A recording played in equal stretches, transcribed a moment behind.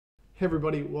Hey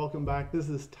everybody, welcome back. This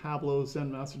is Tableau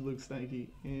Zen Master Stanke.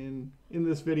 In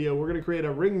this video, we're going to create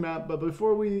a ring map, but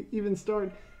before we even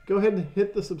start, go ahead and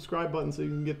hit the subscribe button so you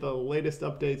can get the latest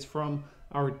updates from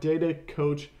our Data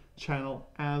Coach channel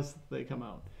as they come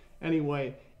out.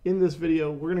 Anyway, in this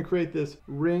video, we're going to create this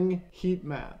ring heat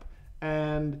map.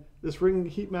 And this ring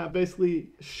heat map basically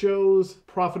shows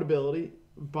profitability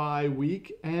by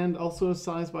week and also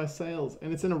size by sales.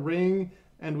 And it's in a ring.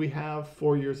 And we have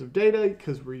 4 years of data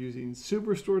because we're using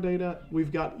Superstore data.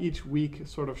 We've got each week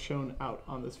sort of shown out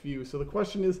on this view. So the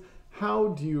question is, how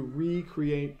do you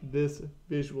recreate this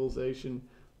visualization?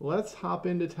 Let's hop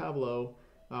into Tableau.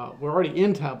 We're already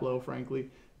in Tableau, frankly,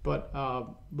 but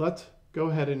let's go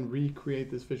ahead and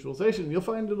recreate this visualization. You'll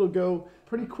find it'll go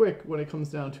pretty quick when it comes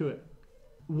down to it.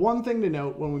 One thing to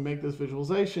note when we make this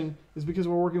visualization is because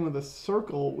we're working with a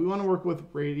circle, we want to work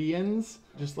with radians,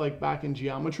 just like back in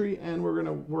geometry, and we're going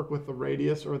to work with the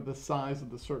radius or the size of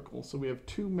the circle. So we have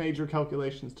two major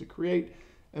calculations to create,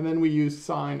 and then we use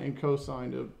sine and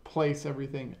cosine to place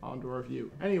everything onto our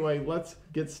view. Anyway, let's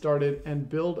get started and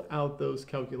build out those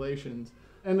calculations.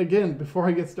 And again, before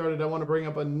I get started, I want to bring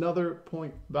up another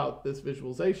point about this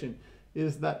visualization,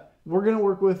 is that we're going to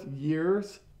work with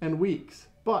years and weeks,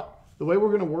 but the way we're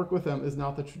going to work with them is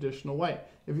not the traditional way.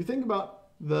 If you think about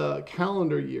the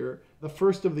calendar year, the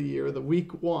first of the year, the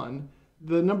week one,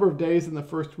 the number of days in the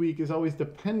first week is always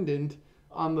dependent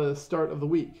on the start of the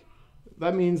week.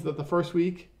 That means that the first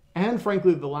week and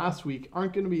frankly the last week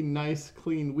aren't going to be nice,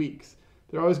 clean weeks.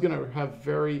 They're always going to have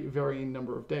very varying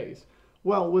number of days.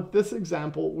 Well, with this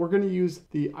example, we're going to use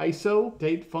the ISO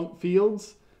date func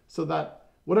fields so that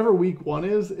whatever week one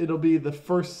is, it'll be the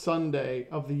first Sunday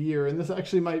of the year. And this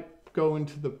actually might go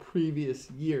into the previous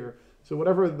year. So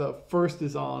whatever the first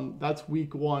is on, that's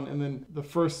week one, and then the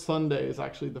first Sunday is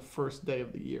actually the first day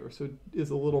of the year. So it is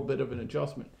a little bit of an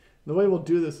adjustment. And the way we'll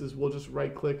do this is we'll just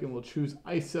right click and we'll choose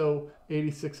ISO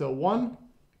 8601.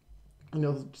 And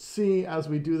you'll see as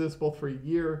we do this both for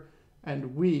year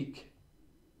and week,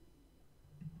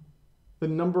 the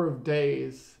number of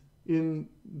days in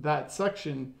that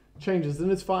section changes,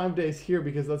 and it's 5 days here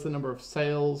because that's the number of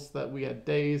sales that we had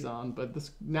days on, but this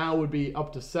now would be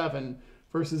up to 7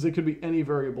 versus it could be any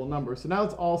variable number. So now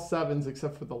it's all 7s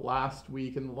except for the last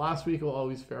week, and the last week will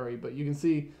always vary, but you can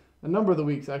see a number of the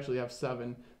weeks actually have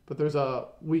 7, but there's a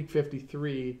week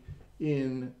 53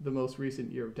 in the most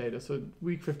recent year of data. So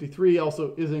week 53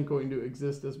 also isn't going to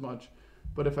exist as much,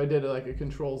 but if I did like a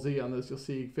Control Z on this, you'll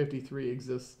see 53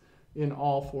 exists in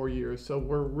all 4 years. So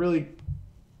we're really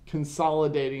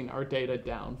consolidating our data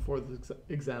down for this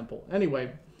example.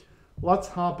 Anyway, let's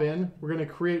hop in. We're going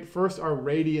to create first our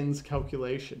radians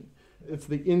calculation. It's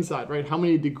the inside, right? How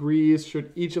many degrees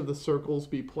should each of the circles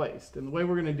be placed? And the way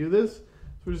we're going to do this, so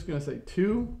we're just going to say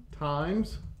 2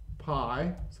 times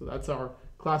pi. So that's our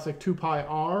classic 2 pi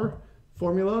r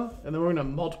formula. And then we're going to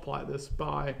multiply this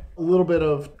by a little bit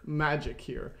of magic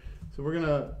here. So we're going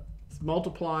to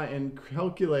multiply and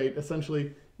calculate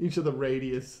essentially each of the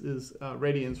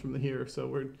radians from here. So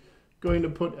we're going to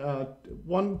put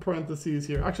one parentheses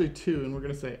here, actually 2, and we're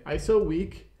going to say ISO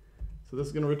week. So this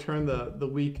is going to return the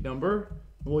week number.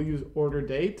 We'll use order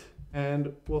date,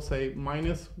 and we'll say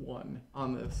 -1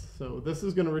 on this. So this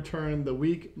is going to return the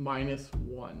week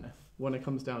 -1 when it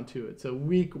comes down to it. So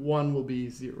week 1 will be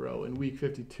 0, and week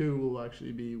 52 will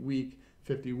actually be week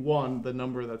 51, the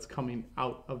number that's coming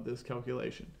out of this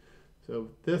calculation. So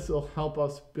this will help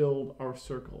us build our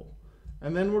circle.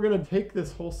 And then we're going to take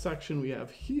this whole section we have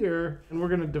here, and we're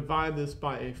going to divide this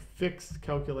by a fixed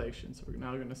calculation. So we're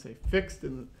now going to say fixed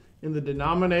in the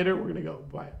denominator. We're going to go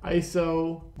by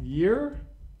ISO year,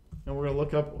 and we're going to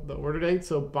look up the order date.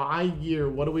 So by year,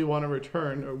 what do we want to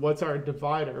return, or what's our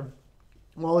divider?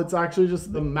 Well, it's actually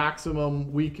just the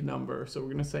maximum week number. So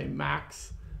we're going to say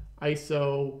max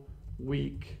ISO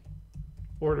week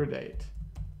order date.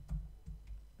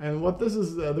 And what this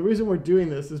is, the reason we're doing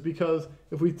this is because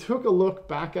if we took a look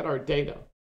back at our data,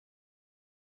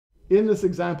 in this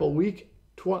example,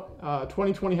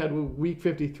 2020 had week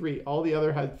 53, all the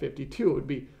other had 52. It would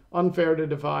be unfair to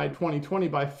divide 2020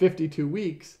 by 52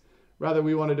 weeks. Rather,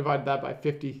 we want to divide that by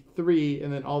 53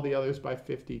 and then all the others by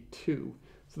 52.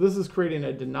 So this is creating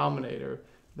a denominator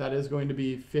that is going to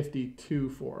be 52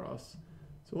 for us.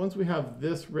 So once we have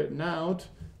this written out,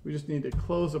 we just need to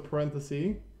close a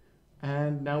parenthesis.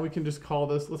 And now we can just call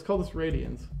this, let's call this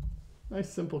radians. Nice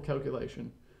simple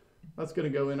calculation. That's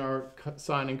going to go in our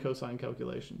sine and cosine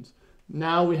calculations.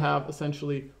 Now we have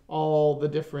essentially all the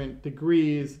different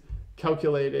degrees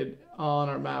calculated on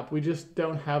our map. We just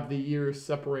don't have the years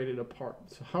separated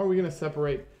apart. So how are we going to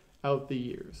separate out the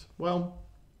years? Well,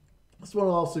 This one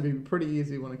will also be pretty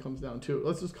easy when it comes down to it.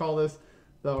 Let's just call this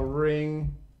the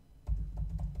ring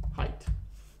height.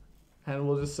 And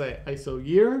we'll just say ISO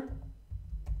year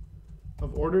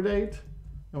of order date.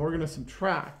 And we're going to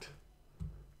subtract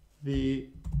the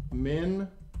min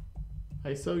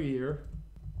ISO year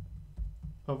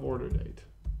of order date.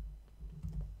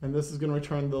 And this is going to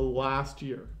return the last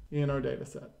year in our data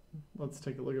set. Let's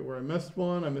take a look at where I missed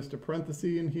one. I missed a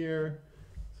parenthesis in here.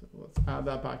 So let's add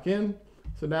that back in.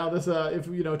 So now this, if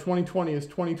 2020 is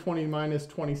 2020 minus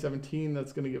 2017,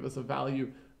 that's going to give us a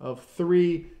value of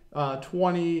 3.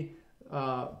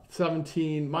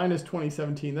 2017 minus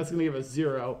 2017, that's going to give us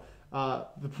 0.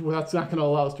 That's not going to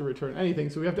allow us to return anything.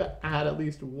 So we have to add at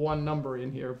least one number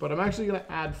in here. But I'm actually going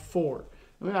to add 4.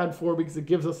 I'm going to add 4 because it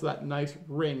gives us that nice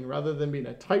ring. Rather than being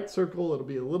a tight circle, it'll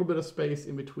be a little bit of space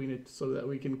in between it so that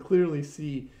we can clearly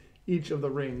see each of the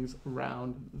rings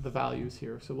around the values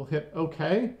here. So we'll hit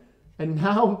OK. And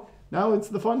now it's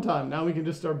the fun time. Now we can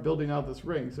just start building out this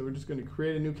ring. So we're just going to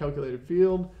create a new calculated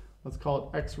field. Let's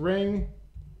call it X ring.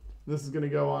 This is going to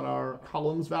go on our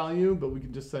columns value, but we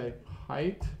can just say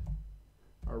height,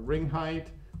 our ring height,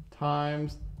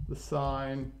 times the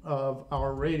sine of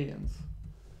our radians.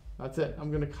 That's it. I'm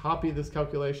going to copy this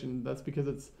calculation. That's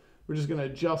because we're just going to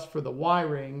adjust for the Y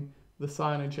ring, the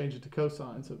sine, and change it to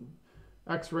cosine. So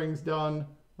X ring's done.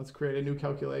 Let's create a new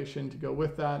calculation to go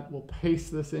with that. We'll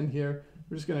paste this in here.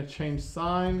 We're just going to change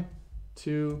sine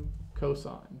to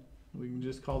cosine. We can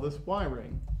just call this Y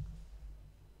ring.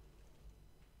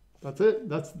 That's it.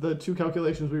 That's the 2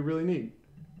 calculations we really need.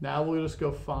 Now we'll just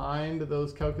go find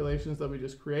those calculations that we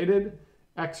just created.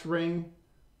 X ring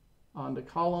onto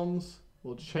columns.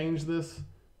 We'll change this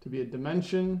to be a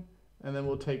dimension. And then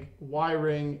we'll take Y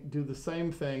ring, do the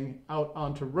same thing out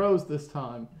onto rows this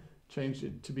time. Change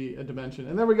it to be a dimension.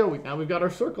 And there we go. Now we've got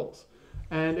our circles.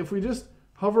 And if we just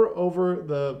hover over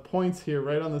the points here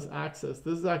right on this axis,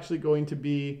 this is actually going to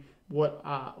be what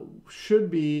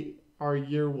should be our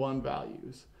year 1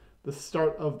 values. The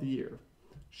start of the year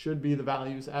should be the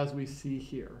values as we see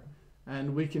here.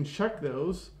 And we can check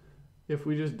those if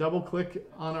we just double click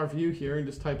on our view here and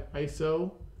just type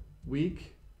ISO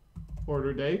week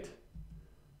order date.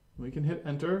 We can hit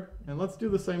enter. And let's do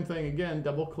the same thing again.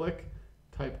 Double click,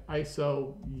 type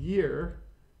ISO year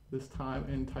this time,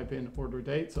 and type in order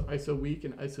date. So ISO week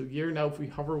and ISO year. Now if we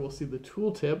hover, we'll see the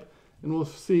tooltip, and we'll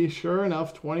see, sure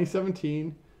enough,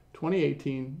 2017,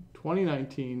 2018,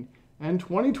 2019, and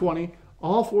 2020,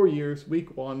 all 4 years,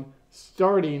 week 1,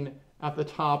 starting at the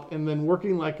top and then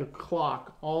working like a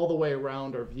clock all the way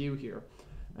around our view here.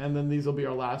 And then these will be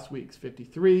our last weeks,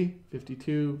 53,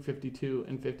 52, 52,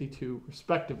 and 52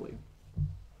 respectively.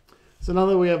 So now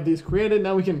that we have these created,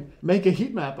 now we can make a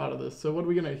heat map out of this. So what are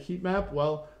we going to heat map?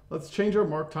 Well, let's change our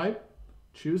mark type,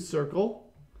 choose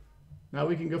circle. Now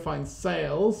we can go find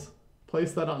sales,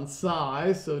 place that on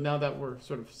size. So now that we're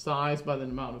sort of sized by the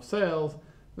amount of sales,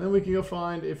 then we can go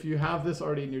find, if you have this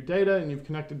already in your data and you've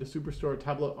connected to Superstore,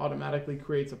 Tableau automatically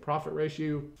creates a profit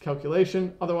ratio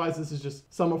calculation. Otherwise, this is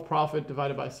just sum of profit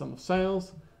divided by sum of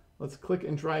sales. Let's click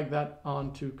and drag that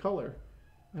onto color.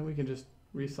 And we can just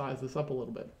resize this up a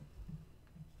little bit.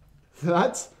 So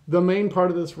that's the main part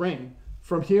of this ring.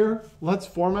 From here, let's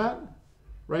format.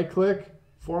 Right click,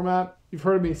 format. You've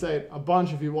heard me say it a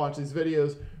bunch if you watch these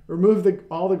videos. Remove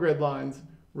all the grid lines,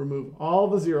 remove all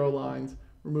the 0 lines,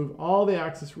 remove all the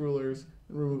axis rulers,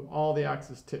 and remove all the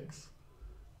axis ticks.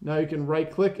 Now you can right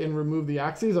click and remove the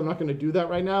axes. I'm not going to do that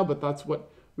right now, but that's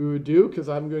what we would do because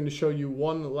I'm going to show you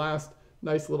one last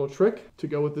nice little trick to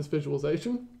go with this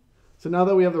visualization. So now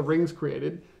that we have the rings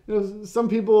created, some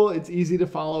people it's easy to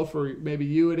follow. For maybe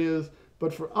you it is,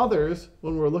 but for others,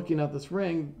 when we're looking at this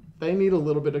ring, they need a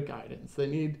little bit of guidance. They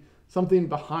need something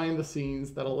behind the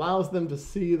scenes that allows them to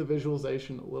see the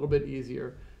visualization a little bit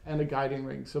easier, and a guiding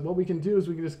ring. So what we can do is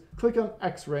we can just click on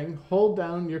X ring, hold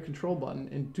down your control button,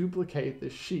 and duplicate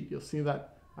this sheet. You'll see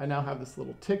that I now have this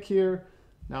little tick here.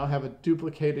 Now I have a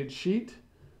duplicated sheet.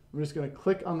 I'm just going to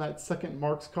click on that second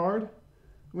marks card.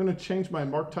 I'm going to change my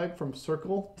mark type from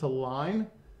circle to line.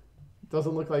 It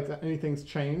doesn't look like anything's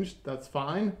changed. That's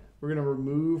fine. We're going to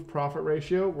remove profit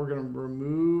ratio. We're going to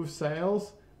remove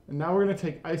sales. And now we're going to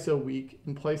take ISO week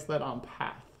and place that on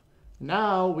path.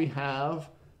 Now we have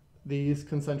these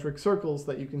concentric circles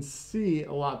that you can see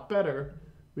a lot better.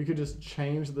 We could just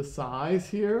change the size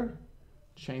here,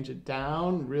 change it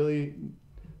down, really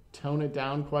tone it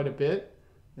down quite a bit.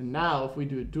 And now if we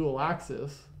do a dual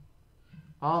axis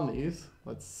on these,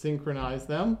 let's synchronize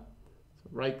them. So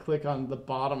right click on the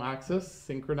bottom axis,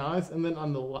 synchronize, and then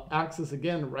on the axis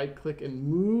again, right click and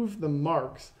move the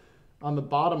marks on the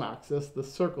bottom axis, the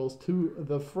circles, to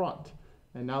the front.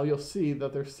 And now you'll see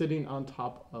that they're sitting on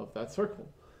top of that circle.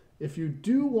 If you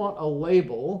do want a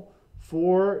label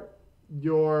for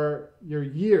your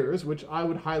years, which I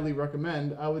would highly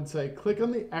recommend, I would say click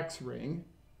on the X ring,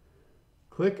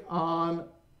 click on,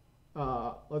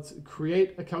 let's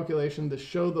create a calculation to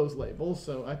show those labels.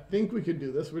 So I think we could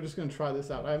do this. We're just going to try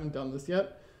this out. I haven't done this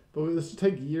yet, but let's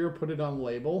take year, put it on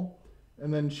label,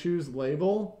 and then choose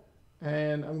label.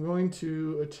 And I'm going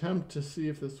to attempt to see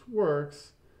if this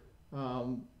works.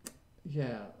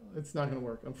 Yeah, it's not going to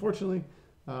work, unfortunately.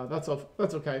 That's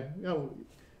okay. You know,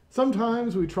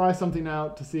 sometimes we try something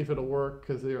out to see if it'll work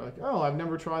because you're like, oh, I've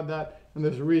never tried that, and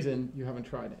there's a reason you haven't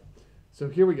tried it. So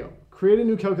here we go. Create a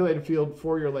new calculated field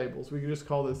for your labels. We can just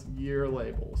call this year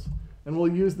labels. And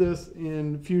we'll use this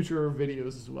in future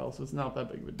videos as well, so it's not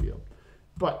that big of a deal.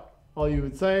 But all you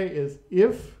would say is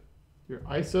if your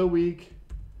ISO week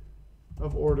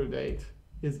of order date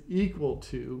is equal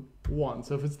to 1,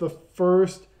 so if it's the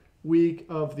first week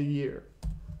of the year,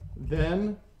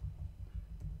 then,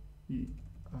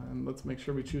 and let's make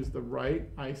sure we choose the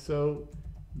right ISO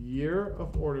year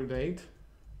of order date,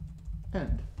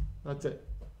 end. That's it.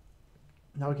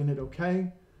 Now we can hit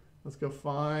OK. Let's go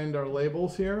find our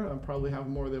labels here. I probably have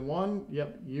more than one.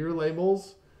 Yep, year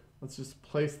labels. Let's just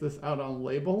place this out on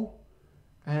label.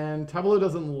 And Tableau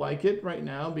doesn't like it right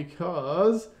now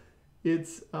because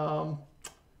it's,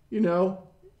 you know,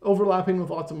 overlapping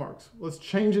with lots of marks. Let's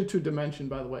change it to dimension,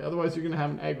 by the way. Otherwise, you're going to have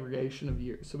an aggregation of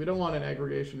years. So we don't want an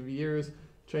aggregation of years.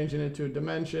 Changing it to a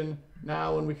dimension.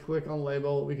 Now, when we click on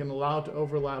label, we can allow it to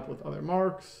overlap with other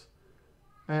marks.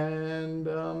 And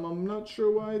I'm not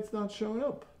sure why it's not showing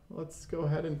up. Let's go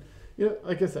ahead and, you know,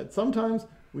 like I said, sometimes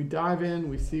we dive in,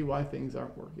 we see why things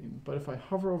aren't working. But if I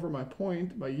hover over my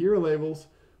point, my year labels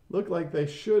look like they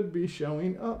should be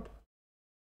showing up.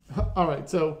 All right,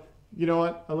 so you know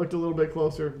what? I looked a little bit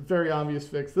closer. Very obvious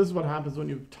fix. This is what happens when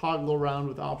you toggle around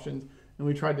with options and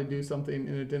we tried to do something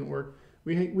and it didn't work.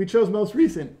 We chose most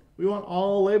recent. We want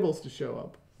all labels to show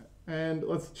up. And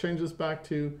let's change this back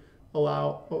to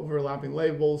allow overlapping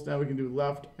labels. Now we can do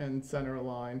left and center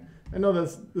align. I know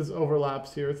this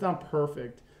overlaps here. It's not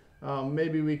perfect.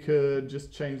 Maybe we could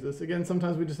just change this. Again,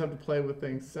 sometimes we just have to play with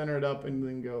things, center it up and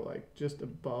then go like just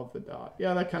above the dot.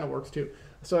 Yeah, that kind of works too.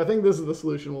 So I think this is the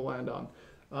solution we'll land on.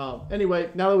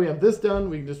 Anyway, now that we have this done,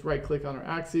 we can just right click on our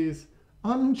axes,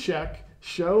 uncheck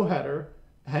show header,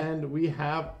 and we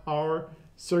have our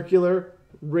circular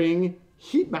ring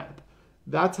heat map.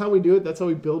 That's how we do it. That's how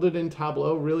we build it in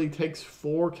Tableau. Really takes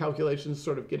 4 calculations to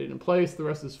sort of get it in place. The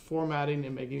rest is formatting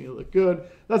and making it look good.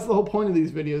 That's the whole point of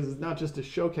these videos, is not just to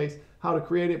showcase how to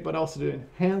create it, but also to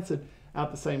enhance it at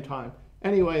the same time.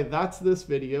 Anyway, that's this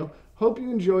video. Hope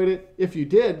you enjoyed it. If you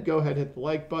did, go ahead and hit the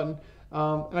like button.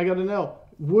 And I got to know,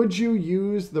 would you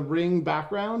use the ring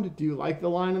background? Do you like the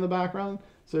line in the background?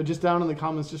 So just down in the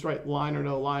comments, just write line or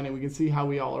no line, and we can see how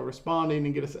we all are responding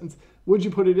and get a sense. Would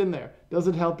you put it in there? Does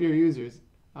it help your users?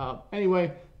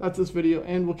 Anyway, that's this video,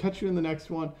 and we'll catch you in the next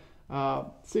one.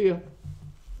 See ya.